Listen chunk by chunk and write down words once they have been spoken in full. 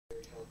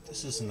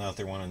This is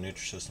another one of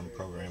Nutrisystem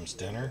Program's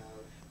dinner.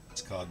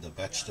 It's called the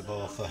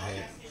Vegetable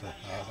Fajita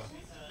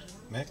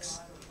Mix.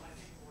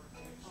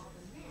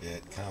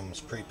 It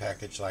comes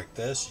pre-packaged like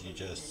this. You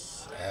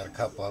just add a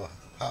cup of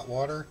hot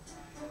water,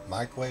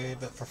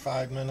 microwave it for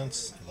 5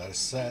 minutes, let it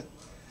set,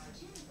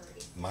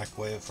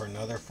 microwave for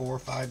another 4 or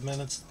 5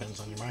 minutes, depends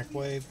on your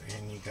microwave,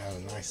 and you got a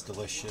nice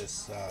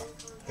delicious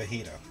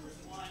fajita.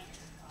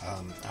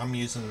 I'm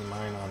using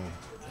mine on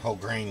whole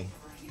grain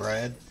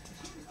bread.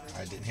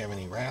 I didn't have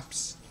any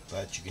wraps,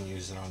 but you can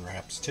use it on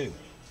wraps too.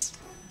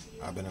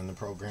 I've been in the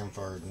program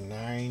for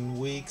 9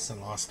 weeks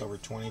and lost over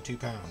 22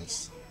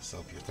 pounds.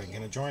 So if you're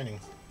thinking of joining,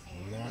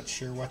 I'm not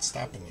sure what's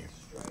stopping you.